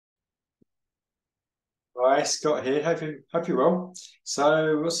Hi, Scott here. Hope you're well.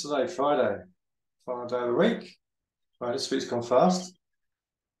 So, what's today? Friday. Final day of the week. Right, this week's gone fast.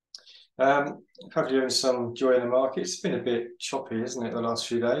 Hope you're having some joy in the market. It's been a bit choppy, isn't it, the last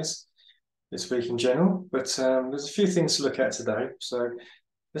few days, this week in general. But there's a few things to look at today. So,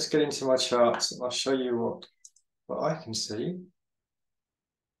 let's get into my charts and I'll show you what I can see.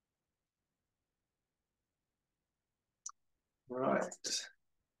 Right.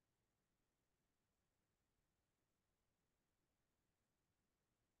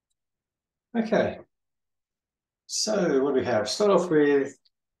 Okay. So, what do we have? Start off with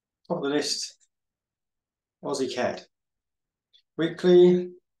top of the list, Aussie CAD. Weekly,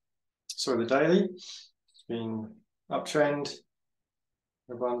 sorry, the daily. It's been uptrend.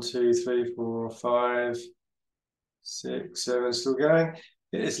 1, 2, 3, 4, 5, 6, 7, still going.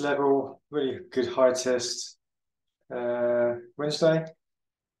 It is level, really good high test. Wednesday,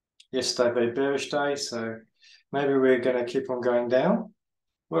 yesterday, very bearish day, so maybe we're going to keep on going down.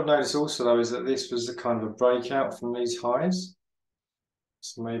 What I've noticed also, though, is that this was a kind of a breakout from these highs.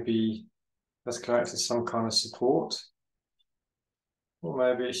 So maybe that's connected to some kind of support. Or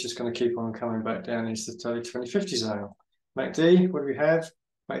maybe it's just going to keep on coming back down into the 2050 zone. MACD, what do we have?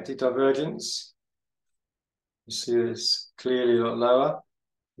 MACD divergence. You see it's clearly a lot lower,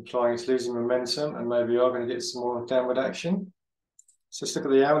 implying it's losing momentum, and maybe we are going to get some more downward action. So let's look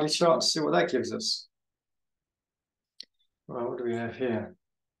at the hourly chart to see what that gives us. Well, what do we have here?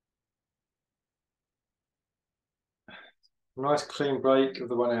 Nice clean break of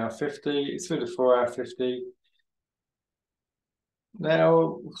the 1 hour 50 through the 4 hour 50.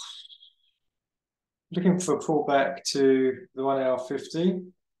 Now, looking for a pullback to the 1 hour 50.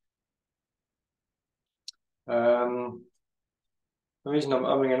 The reason I'm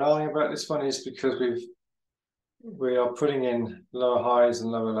umming and ahhing about this one is because we are putting in lower highs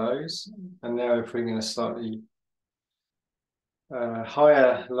and lower lows, and now we're putting in a slightly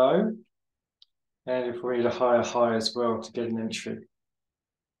higher low, and if we need a higher high as well to get an entry.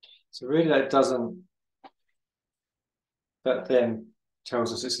 So really that then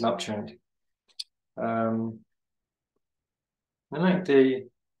tells us it's an uptrend. The MACD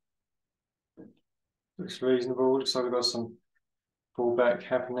looks reasonable. Looks like we've got some pullback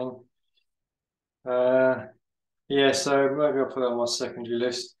happening. Yeah, so maybe I'll put it on my secondary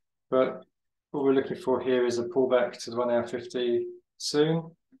list. But what we're looking for here is a pullback to the 1 hour 50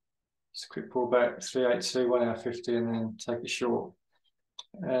 soon. Just a quick pullback, 382, 1 hour 50, and then take it short.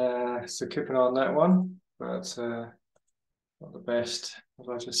 So keep an eye on that one, but not the best, as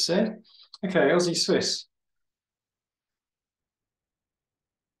I just said. Okay, Aussie Swiss.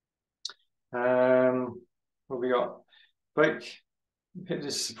 What we got? Break, hit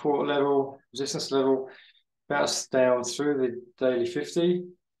this support level, resistance level, bounce down through the daily 50.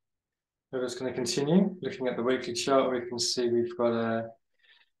 Whether it's going to continue. Looking at the weekly chart, we can see we've got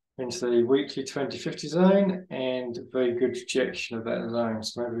into the weekly 2050 zone and a very good rejection of that zone.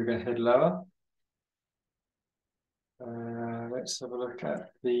 So maybe we're going to head lower. Let's have a look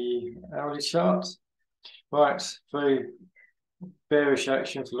at the hourly chart. Right, very bearish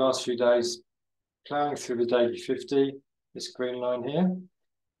action for the last few days, plowing through the daily 50, this green line here.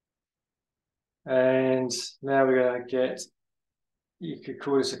 And now we're going to get, you could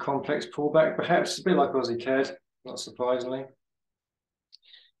call this a complex pullback, perhaps a bit like Aussie CAD, not surprisingly.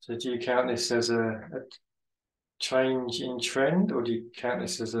 So do you count this as a change in trend, or do you count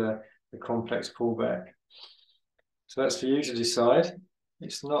this as a complex pullback? So that's for you to decide.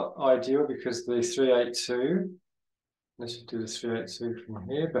 It's not ideal because the 382, let's do the 382 from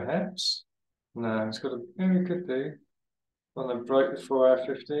here, perhaps. No, it's got a, we could do. On the broke the 4 hour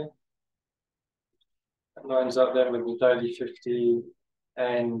 50. That lines up then with the daily 50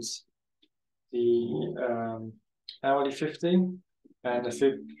 and the hourly 50 and the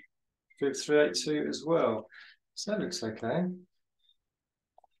fib 382 as well. So that looks okay.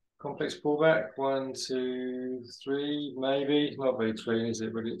 Complex pullback, 1, 2, 3, maybe. Not very clean, is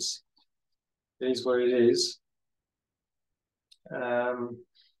it? But it is what it is.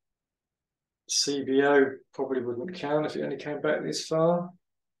 CBO probably wouldn't count if it only came back this far,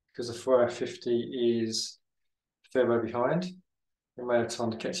 because the 4 hour 50 is a fair way behind. It may have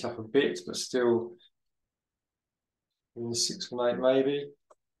time to catch up a bit, but still in the 618 maybe.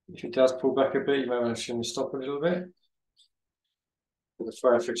 If it does pull back a bit, you may want to trim the stop a little bit. But the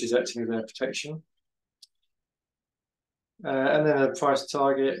 4 hour 50 is acting as their protection. And then the price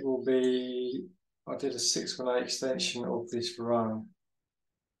target will be, I did a 618 extension of this run.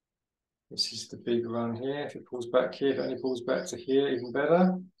 This is the big run here. If it pulls back here, if it only pulls back to here, even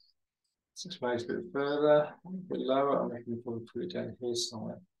better. 618 a bit further, a bit lower, and I can probably put it down here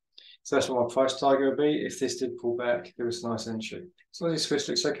somewhere. So that's what my price target would be. If this did pull back, give us a nice entry. So Aussie Swiss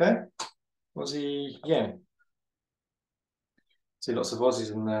looks okay. Aussie yen. See lots of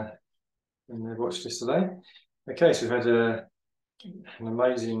Aussies in the watch list today. Okay, so we've had an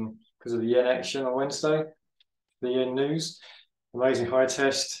amazing, because of the yen action on Wednesday, the yen news, amazing high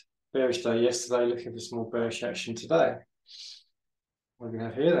test, bearish day yesterday, looking for some more bearish action today. What do we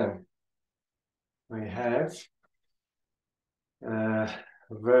have here then? We have a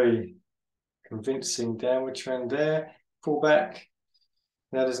very convincing downward trend there, pull back.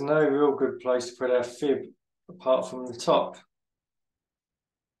 Now there's no real good place to put our fib apart from the top,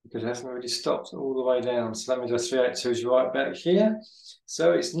 because it hasn't really stopped all the way down. So that means our 382 is right back here.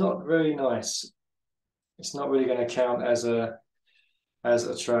 So it's not very nice. It's not really going to count as a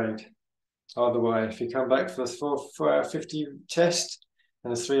trade. Either way, if you come back for the 4-hour 50 test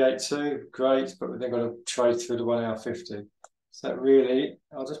and the 382, great, but we've then got to trade through the 1 hour 50. So that really,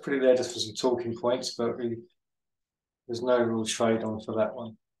 I'll just put it there just for some talking points, but there's no real trade on for that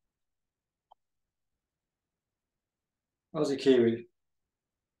one. Aussie Kiwi.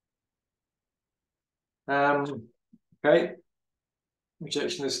 Okay,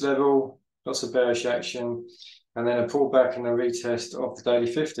 rejection this level, lots of bearish action, and then a pullback and a retest of the daily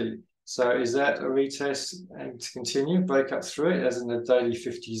 50. So is that a retest and to continue, break up through it as in the daily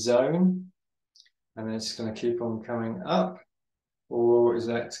 50 zone, and then it's going to keep on coming up, or is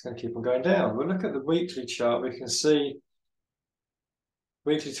that going to keep on going down? We'll look at the weekly chart. We can see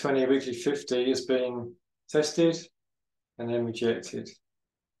weekly 20, weekly 50 is being tested and then rejected.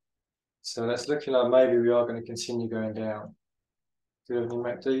 So that's looking like maybe we are going to continue going down. Do we have any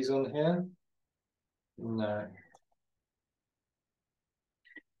MACDs on here? No.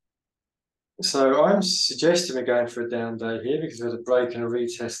 So I'm suggesting we're going for a down day here because we had a break and a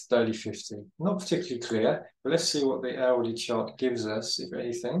retest daily 50. Not particularly clear, but let's see what the hourly chart gives us, if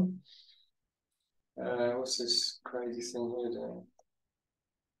anything. What's this crazy thing here doing? Not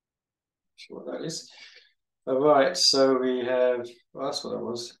sure what that is. All right, so we have, well, that's what that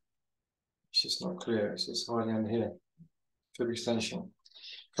was. It's just not clear. It's just hiding under here. Fib extension.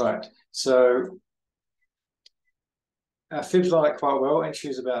 Right, so our fibs line up quite well. Entry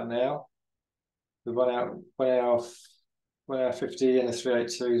is about now. The 1 hour 50 and the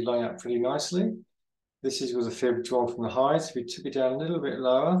 382 is lining up pretty nicely. This was a fib drawn from the highs. We took it down a little bit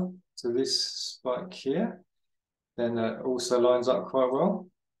lower to this spike here. Then that also lines up quite well.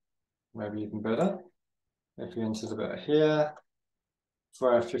 Maybe even better. If we entered about here,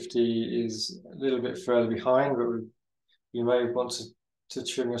 4 hour 50 is a little bit further behind, but you may want to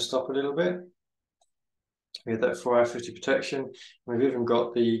trim your stop a little bit. We had that 4 hour 50 protection. We've even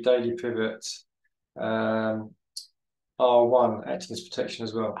got the daily pivot R1 acting as protection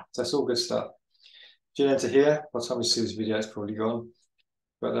as well. So that's all good stuff. If you enter here, by the time you see this video, it's probably gone.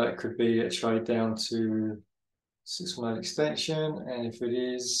 But that could be a trade down to 6-month extension. And if it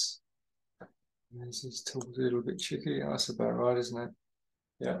is, this is a little bit tricky. Oh, that's about right, isn't it?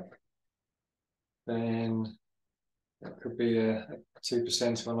 Yeah. Then that could be a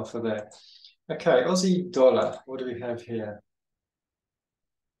 2% on offer there. Okay, Aussie dollar. What do we have here?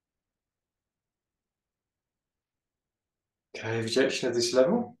 Okay, rejection of this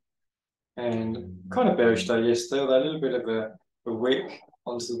level. And kind of bearish day yesterday, although a little bit of a wick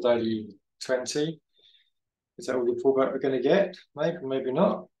onto the daily 20. Is that all the pullback we're going to get? Maybe, maybe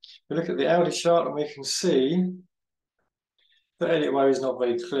not. We look at the hourly chart and we can see the Elliott wave is not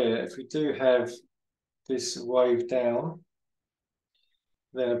very clear. If we do have this wave down,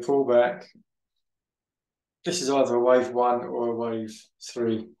 then a pullback. This is either a wave 1 or a wave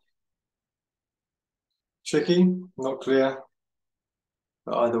 3. Tricky, not clear.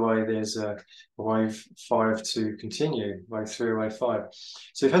 But either way, there's a wave 5 to continue, wave 3 or wave 5.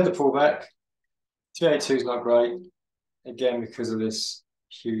 So we've had the pullback. 382 is not great, again, because of this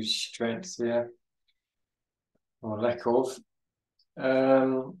huge strength here, or lack of.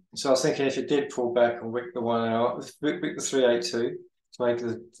 So I was thinking if it did pull back and wick the 1 hour, wick the 382 to make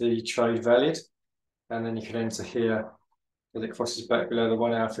the trade valid, and then you can enter here as it crosses back below the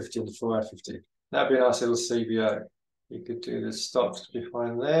 1 hour 50 and the 4 hour 50. That'd be a nice little CBO. You could do the stops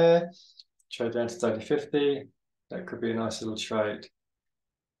behind there, trade down to daily 50. That could be a nice little trade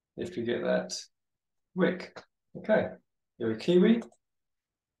if you get that wick. Okay, you're a Kiwi.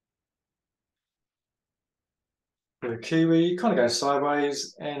 You're a Kiwi, kind of going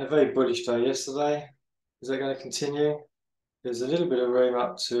sideways, and a very bullish day yesterday. Is that going to continue? There's a little bit of room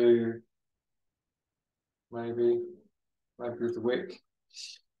up to maybe with the wick.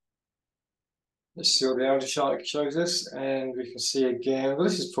 Let's see what the hourly chart shows us, and we can see again. Well,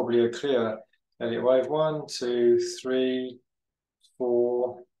 this is probably a clear Elliott wave. 1, 2, 3,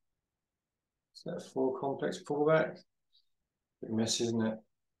 4. So that 4 complex pullback. Bit messy, isn't it?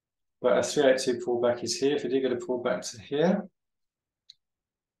 But a 382 pullback is here. If you did get a pullback to here,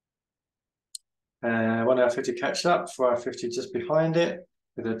 1 hour 50 catch up, 4 hour 50 just behind it,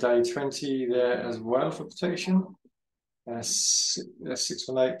 with a day 20 there as well for protection.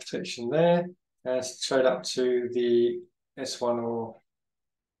 618 protection there. Straight up to the S1 or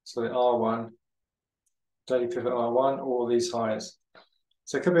sorry R1, daily pivot R1, or these highs.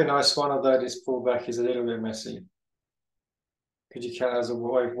 So it could be a nice one, although this pullback is a little bit messy. Could you count as a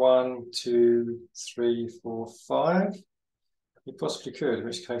wave 1, 2, 3, 4, 5? You possibly could, in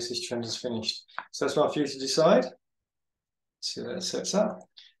which case this trend is finished. So that's not for you to decide. Let's see how that sets up.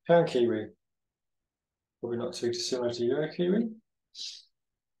 Pound Kiwi. Probably not too dissimilar to Euro Kiwi.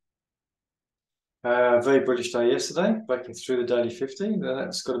 Very bullish day yesterday, breaking through the daily 50. Then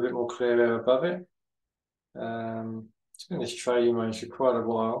that's got a bit more clear air above it. It's been in this trading range for quite a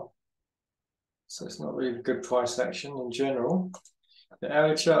while. So it's not really good price action in general. The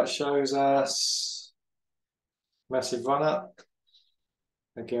hourly chart shows us massive run up.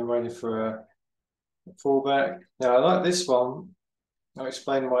 Again, waiting for a fallback. Now I like this one. I'll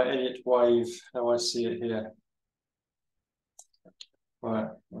explain my Elliott wave, how I see it here. Right,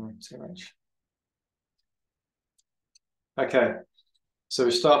 too much. Okay, so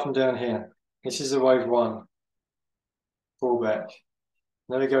we start from down here. This is a wave 1, fallback.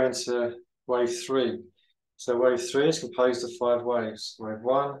 Then we go into wave 3. So wave 3 is composed of 5 waves. Wave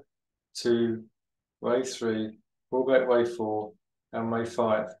 1, 2, wave 3, fallback wave 4, and wave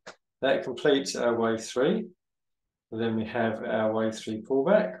 5. That completes our wave 3. And then we have our wave 3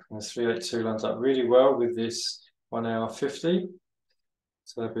 pullback. And the 382 lines up really well with this 1 hour 50.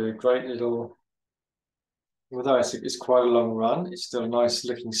 So that'd be a great little, although it's quite a long run, it's still a nice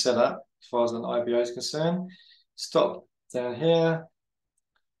looking setup as far as an IBO is concerned. Stop down here.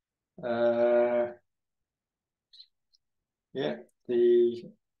 Yeah, the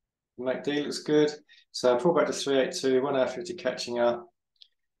MACD looks good. So pull back to 382, 1 hour 50 catching up.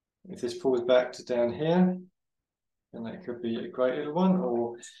 If this pulls back to down here, then that could be a great little one,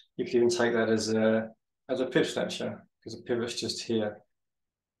 or you could even take that as a pivot snatcher, because the pivot's just here.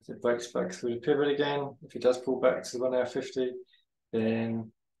 If it breaks back through the pivot again, if it does pull back to the 1 hour 50,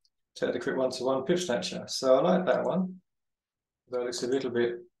 then take the quick 1-to-1 pivot snatcher. So I like that one, though it looks a little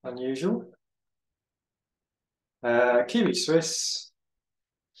bit unusual. Kiwi Swiss,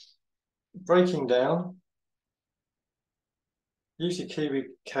 breaking down. Usually Kiwi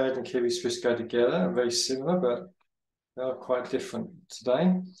CAD and Kiwi Swiss go together, very similar, but they are quite different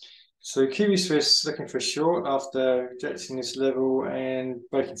today. So Kiwi Swiss looking for a short after rejecting this level and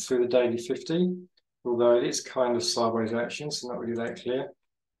breaking through the daily 50, although it is kind of sideways action, so not really that clear.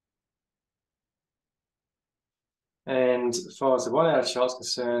 And as far as the 1 hour chart is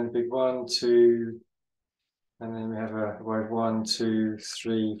concerned, big 1, 2, and then we have a wave 1, 2,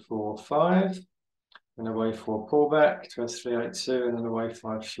 3, 4, 5, and a wave 4 pullback to a 382, and then a wave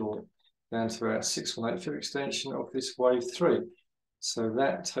 5 short down to our 618 fib extension of this wave 3. So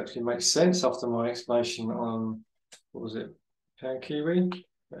that totally makes sense after my explanation on, what was it, Pound Kiwi,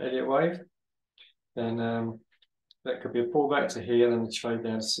 Elliott wave. Then that could be a pullback to here, then the trade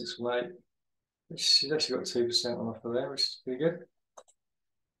down to 618, which has actually got 2% on offer there, which is pretty good.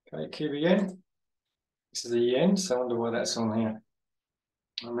 Okay, Kiwi yen. This is the yen, so I wonder why that's on here.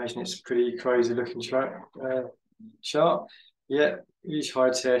 I imagine it's a pretty crazy looking chart. Yeah, huge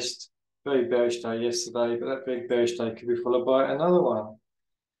high test. Very bearish day yesterday, but that big bearish day could be followed by another one.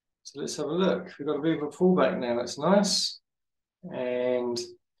 So let's have a look. We've got a bit of a pullback now. That's nice. And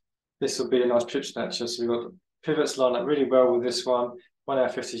this will be a nice pivot snatcher. So we've got pivots line up really well with this one. 1 hour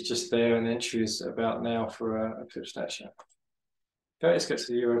 50 is just there, and the entry is about now for a pivot snatcher. Okay, let's get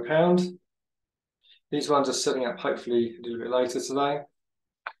to the euro pound. These ones are setting up hopefully a little bit later today.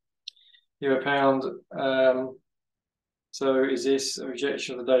 Euro pound. So is this a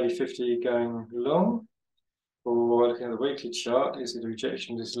rejection of the daily 50 going long? Or looking at the weekly chart, is it a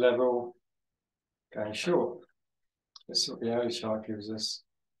rejection of this level going short? Let's see what the hourly chart gives us.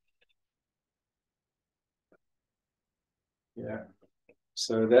 Yeah.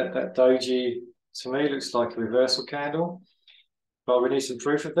 So that doji to me looks like a reversal candle. But we need some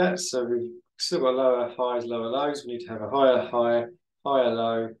proof of that. So we've still got lower highs, lower lows. We need to have a higher high, higher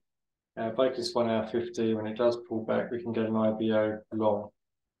low. Break this 1 hour 50. When it does pull back, we can get an IBO long.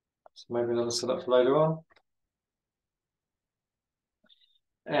 So maybe another setup for later on.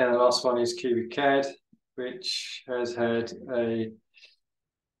 And the last one is Kiwi CAD, which has had a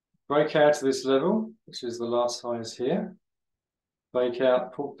breakout to this level, which is the last highs here.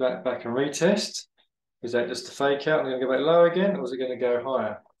 Breakout, pull back and retest. Is that just a fake out and going to go back low again, or is it going to go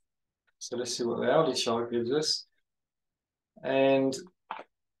higher? So let's see what the hourly chart gives us. And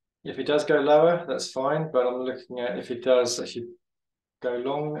if it does go lower, that's fine. But I'm looking at if it does actually go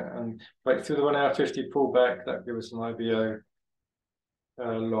long and break through the 1 hour 50 pullback, that gives us an IBO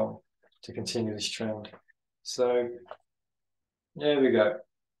long to continue this trend. So there we go.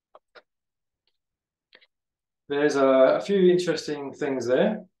 There's a few interesting things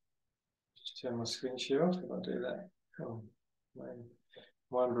there. Just turn my screen share off if I do that. Oh,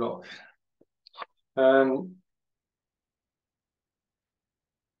 mine block.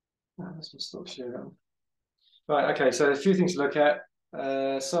 Let's just stop sharing. Right, okay, so a few things to look at.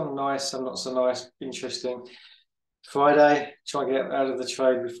 Some nice, some not so nice, interesting. Friday, try and get out of the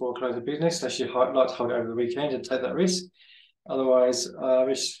trade before close of business. Actually, like to hold it over the weekend and take that risk. Otherwise,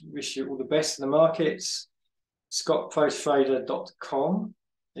 wish you all the best in the markets. scottprotrader.com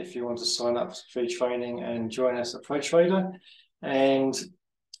if you want to sign up for free training and join us at ProTrader. And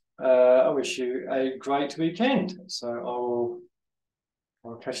I wish you a great weekend. So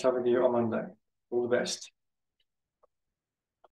I'll catch up with you on Monday. All the best.